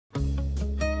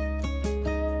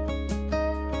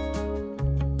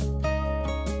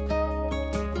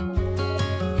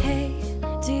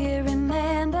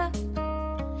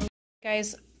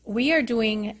Guys, we are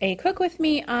doing a cook with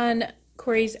me on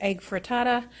Corey's egg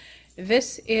frittata.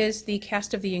 This is the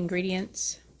cast of the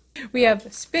ingredients. We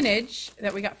have spinach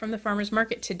that we got from the farmer's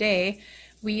market today.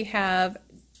 We have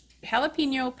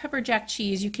jalapeno pepper jack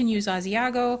cheese. You can use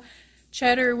Asiago,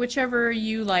 cheddar, whichever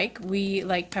you like. We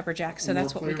like pepper jack, so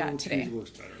that's what we got today.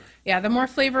 Yeah, the more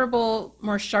flavorful,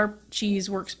 more sharp cheese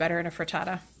works better in a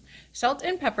frittata. Salt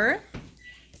and pepper.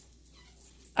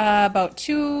 About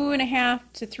 2.5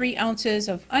 to 3 ounces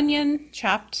of onion,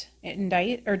 chopped and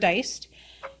diced.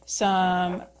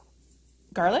 Some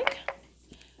garlic.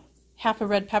 Half a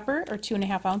red pepper, or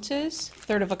 2.5 ounces.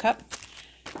 Third of a cup.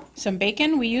 Some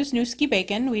bacon. We use Newski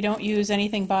bacon. We don't use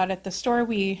anything bought at the store.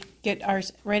 We get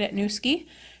ours right at Newski.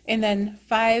 And then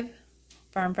 5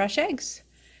 farm fresh eggs.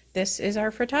 This is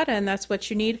our frittata, and that's what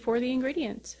you need for the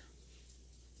ingredients.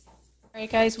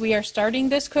 Alright guys, we are starting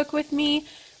this cook with me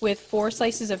with 4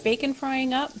 slices of bacon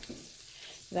frying up.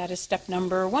 That is step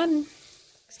number 1.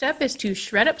 Step is to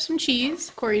shred up some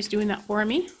cheese. Corey's doing that for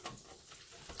me.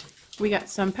 We got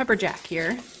some pepper jack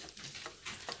here.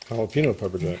 Jalapeno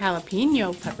pepper jack.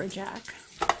 Jalapeno pepper jack.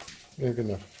 They're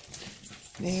gonna.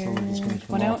 There's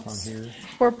 1 ounce. On here.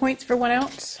 4 points for 1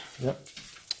 ounce. Yep.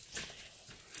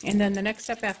 And then the next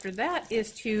step after that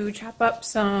is to chop up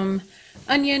some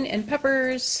onion and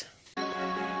peppers.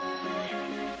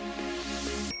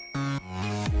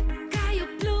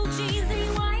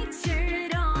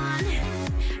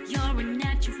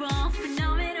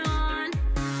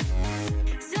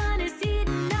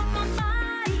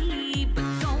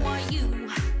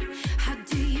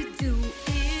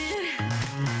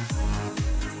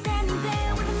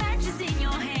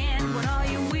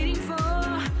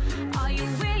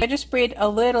 I just sprayed a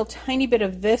little tiny bit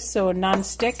of this so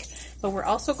non-stick, but we're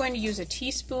also going to use a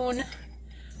teaspoon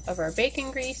of our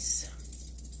bacon grease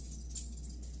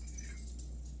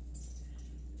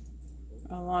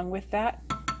along with that.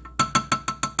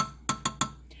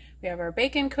 We have our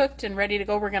bacon cooked and ready to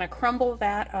go. We're going to crumble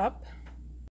that up.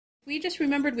 We just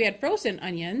remembered we had frozen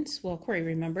onions. Well, Corey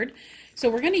remembered.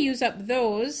 So we're going to use up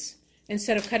those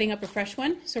instead of cutting up a fresh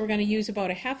one. So we're going to use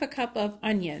about 1/2 cup of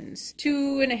onions,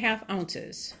 2.5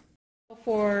 ounces.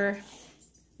 For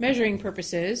measuring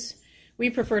purposes, we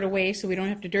prefer to weigh so we don't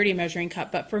have to dirty a measuring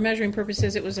cup, but for measuring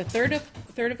purposes it was a third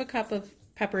of a cup of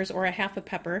peppers, or 1/2 a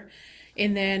pepper,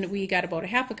 and then we got about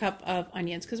 1/2 cup of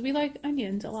onions because we like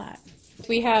onions a lot.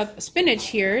 We have spinach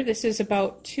here. This is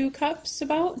about 2 cups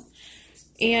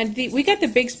and we got the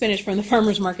big spinach from the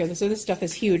farmer's market, so this stuff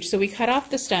is huge. So we cut off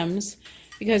the stems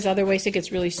because otherwise it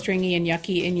gets really stringy and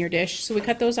yucky in your dish. So we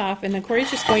cut those off, and then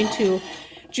Corey's just going to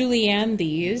julienne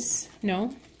these.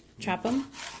 No, chop them.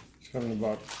 It's coming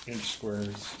about inch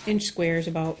squares. Inch squares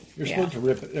about. You're supposed to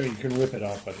rip it. You can rip it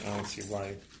up, but I don't see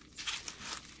why.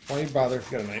 Why bother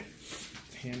if you got a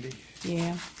knife handy?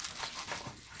 Yeah.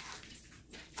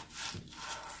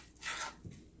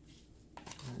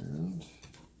 And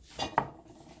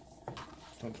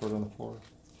don't throw it on the floor.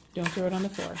 Don't throw it on the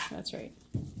floor. That's right.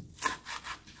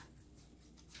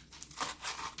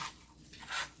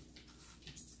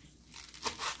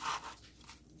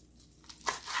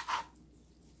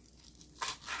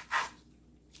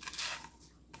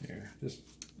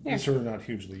 These are not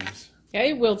huge leaves. Yeah,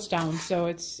 it wilts down, so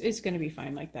it's going to be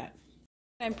fine like that.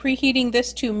 I'm preheating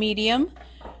this to medium.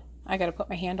 I got to put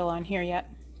my handle on here yet.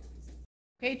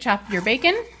 Okay, chop your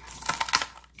bacon.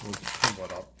 We'll crumble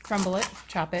it up. Crumble it,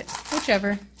 chop it,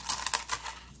 whichever.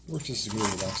 Works just as good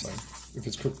as the last time. If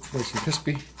it's cooked nice and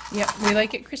crispy. Yep, we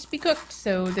like it crispy cooked,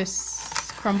 so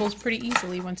this crumbles pretty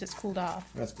easily once it's cooled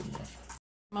off. That's good enough.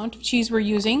 Amount of cheese we're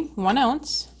using, 1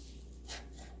 ounce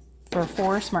for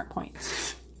 4 smart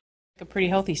points. A pretty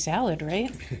healthy salad,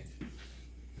 right?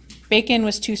 Bacon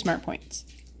was 2 smart points.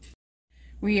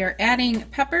 We are adding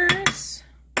peppers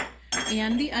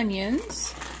and the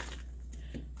onions.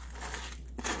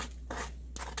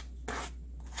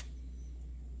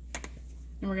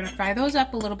 And we're going to fry those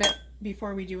up a little bit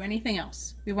before we do anything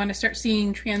else. We want to start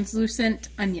seeing translucent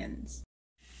onions.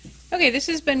 Okay, this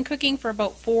has been cooking for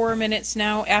about 4 minutes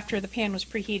now after the pan was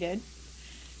preheated.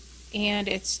 And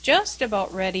it's just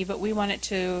about ready, but we want it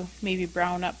to maybe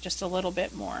brown up just a little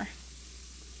bit more.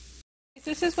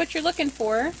 This is what you're looking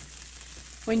for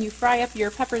when you fry up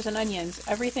your peppers and onions.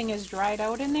 Everything is dried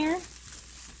out in there.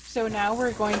 So now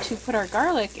we're going to put our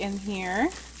garlic in here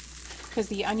because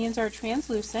the onions are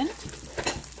translucent.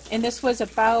 And this was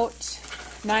about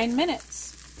 9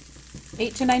 minutes,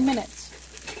 8 to 9 minutes.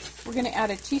 We're going to add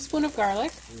a teaspoon of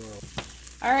garlic.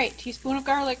 All right, teaspoon of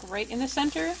garlic right in the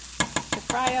center to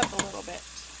fry up a little bit.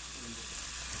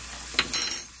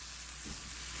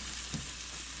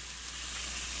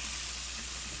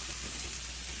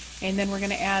 And then we're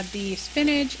going to add the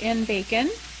spinach and bacon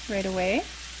right away.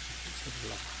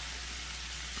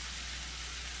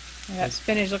 That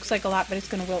spinach looks like a lot, but it's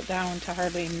going to wilt down to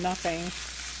hardly nothing.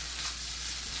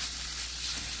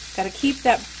 Got to keep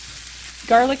that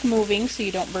garlic moving so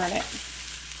you don't burn it.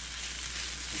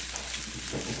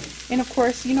 And of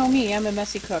course, you know me, I'm a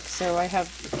messy cook, so I have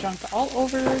junk all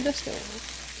over the stove.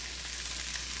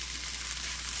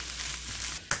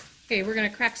 Okay, we're going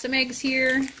to crack some eggs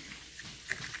here.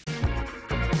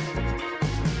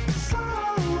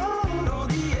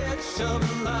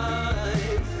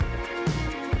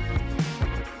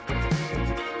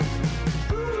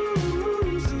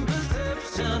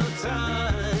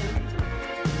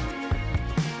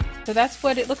 So that's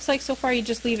what it looks like so far. You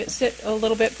just leave it sit a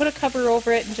little bit, put a cover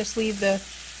over it, and just leave the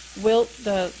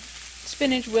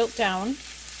spinach wilt down.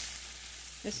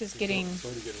 This is getting, it's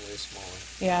already getting way smaller.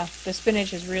 Yeah, the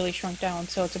spinach has really shrunk down,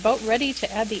 so it's about ready to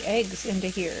add the eggs into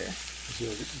here. See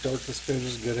how dark the spinach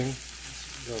is getting?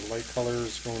 The light color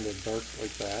is going to dark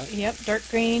like that. Yep, dark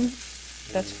green.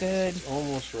 That's good. It's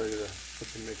almost ready to put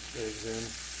the mixed eggs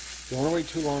in. Don't want to wait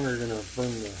too long or you're going to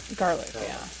burn the garlic.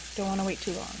 Yeah, don't want to wait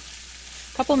too long.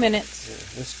 Couple minutes.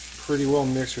 Yeah, it's pretty well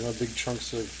mixed. We have big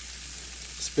chunks of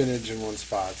spinach in one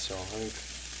spot, so I think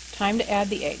time to add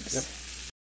the eggs. Yep.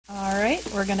 All right,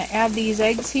 we're going to add these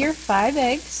eggs here, 5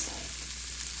 eggs.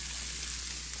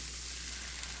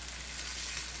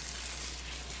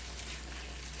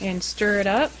 And stir it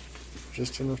up.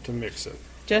 Just enough to mix it.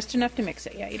 Just enough to mix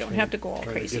it. Yeah, you don't have to go all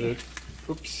try crazy. To get it.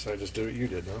 Oops, I just did what you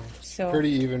did. No, so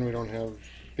pretty even. We don't have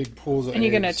big pools of and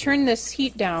you're eggs. going to turn this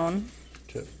heat down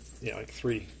To, yeah, like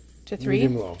 3. To 3?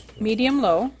 Medium low. Medium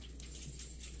low.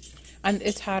 And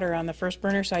it's hotter on the first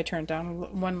burner, so I turned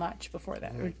down 1 notch before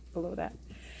that, or below that.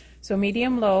 So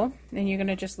medium low, and you're going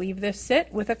to just leave this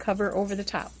sit with a cover over the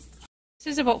top.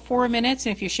 This is about 4 minutes,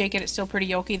 and if you shake it, it's still pretty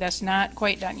yolky. That's not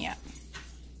quite done yet.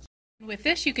 With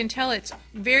this, you can tell it's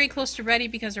very close to ready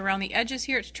because around the edges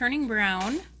here, it's turning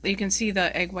brown. You can see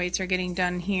the egg whites are getting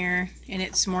done here, and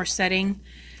it's more setting.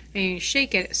 When you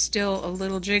shake it, it's still a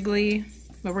little jiggly,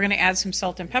 but we're going to add some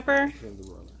salt and pepper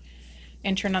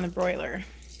and turn on the broiler.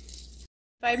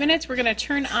 5 minutes, we're going to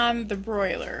turn on the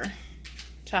broiler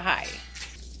to high.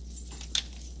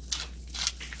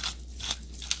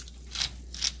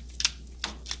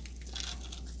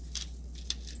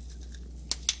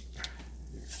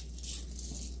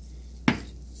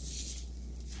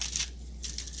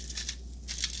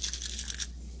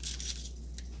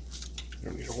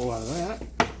 Don't need a whole lot of that.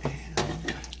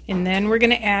 And then we're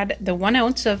going to add the 1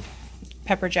 ounce of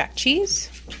pepper jack cheese.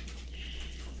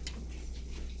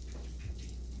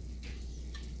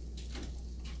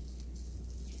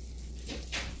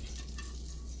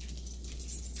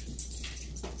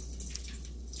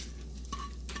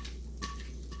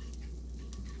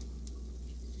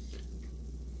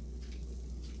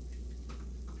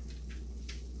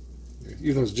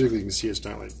 Even though it's jiggly, you can see it's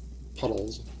not like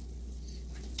puddles.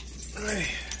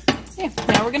 Yeah,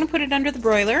 now we're going to put it under the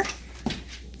broiler.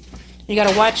 You got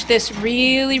to watch this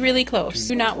really, really close.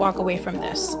 Do not walk away from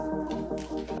this.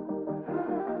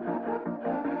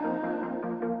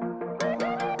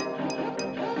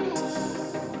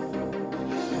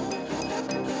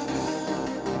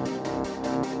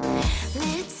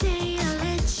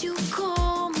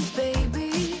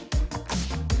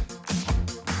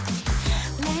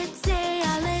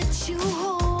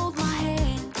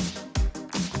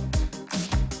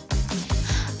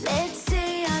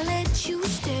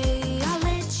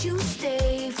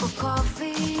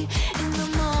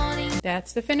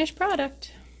 That's the finished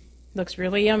product. Looks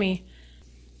really yummy.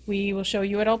 We will show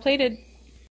you it all plated.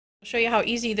 I'll show you how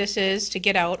easy this is to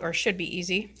get out, or should be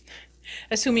easy,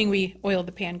 assuming we oiled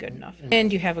the pan good enough.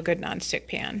 And you have a good nonstick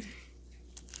pan.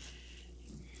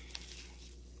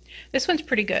 This one's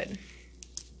pretty good.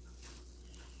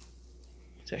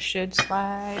 So it should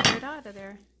slide right out of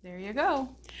there. There you go.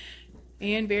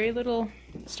 And very little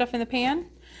stuff in the pan.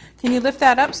 Can you lift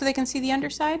that up so they can see the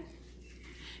underside?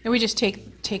 And we just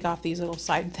take off these little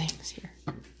side things here.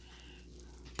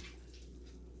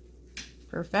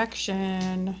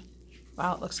 Perfection.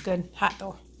 Wow, it looks good. Hot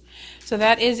though. So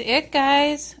that is it,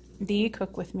 guys. The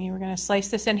cook with me. We're going to slice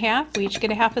this in half. We each get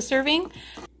a half a serving.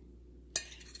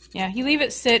 Yeah, you leave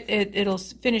it sit. It'll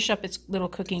finish up its little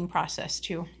cooking process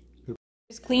too.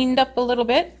 It's cleaned up a little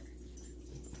bit.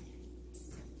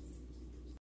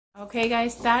 Okay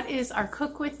guys, that is our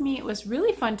cook with me. It was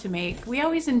really fun to make. We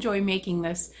always enjoy making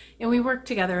this and we work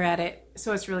together at it,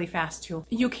 so it's really fast too.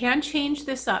 You can change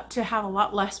this up to have a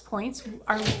lot less points.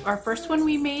 Our first one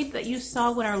we made that you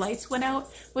saw when our lights went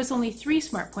out was only 3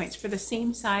 smart points for the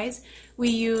same size. We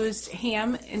used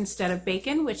ham instead of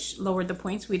bacon, which lowered the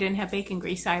points. We didn't have bacon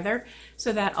grease either,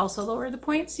 so that also lowered the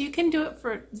points. So you can do it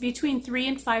for between 3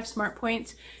 and 5 smart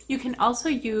points. You can also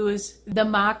use the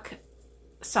mock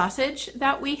sausage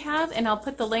that we have, and I'll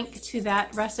put the link to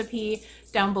that recipe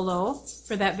down below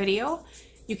for that video.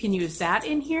 You can use that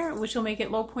in here, which will make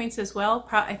it low points as well.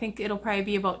 I think it'll probably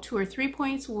be about 2 or 3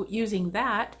 points using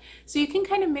that. So you can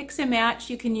kind of mix and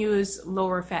match. You can use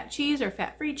lower fat cheese or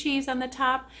fat-free cheese on the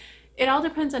top. It all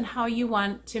depends on how you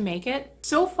want to make it.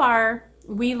 So far,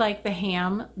 we like the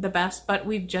ham the best, but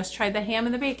we've just tried the ham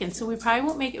and the bacon, so we probably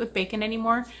won't make it with bacon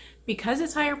anymore because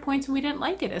it's higher points and we didn't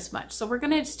like it as much. So we're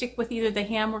going to stick with either the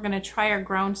ham. We're going to try our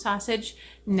ground sausage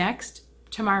next,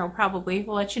 tomorrow probably.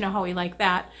 We'll let you know how we like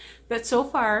that. But so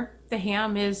far, the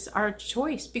ham is our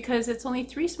choice because it's only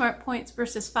 3 smart points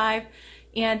versus 5,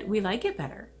 and we like it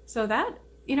better. So that,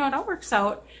 you know, it all works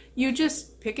out. You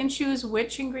just pick and choose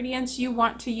which ingredients you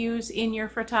want to use in your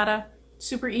frittata.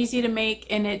 Super easy to make,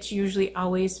 and it's usually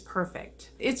always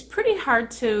perfect. It's pretty hard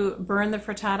to burn the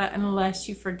frittata unless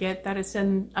you forget that it's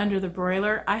under the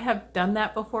broiler. I have done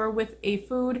that before with a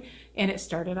food and it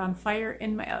started on fire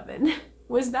in my oven.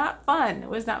 Was not fun. It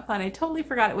was not fun. I totally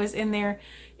forgot it was in there,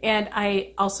 and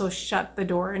I also shut the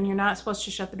door, and you're not supposed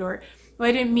to shut the door. Well,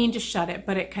 I didn't mean to shut it,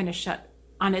 but it kind of shut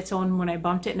on its own when I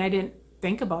bumped it, and I didn't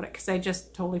think about it because I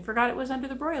just totally forgot it was under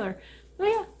the broiler. Oh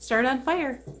yeah, started on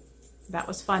fire. That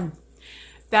was fun.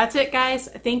 That's it, guys.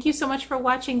 Thank you so much for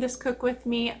watching this cook with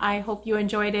me. I hope you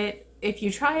enjoyed it. If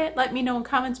you try it, let me know in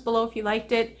comments below if you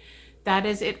liked it. That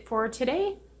is it for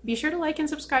today. Be sure to like and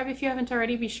subscribe if you haven't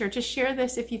already. Be sure to share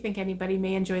this if you think anybody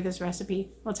may enjoy this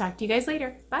recipe. We'll talk to you guys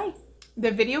later. Bye.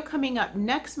 The video coming up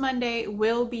next Monday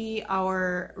will be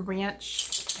our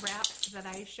ranch wrap that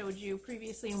I showed you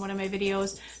previously in one of my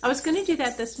videos. I was going to do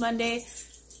that this Monday,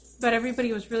 but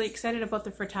everybody was really excited about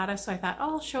the frittata, so I thought,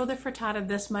 oh, I'll show the frittata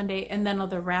this Monday, and then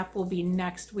the wrap will be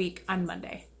next week on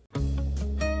Monday.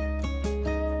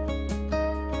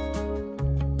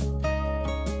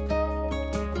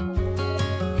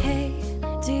 Hey,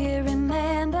 do you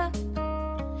remember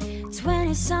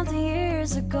 20-something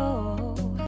years ago?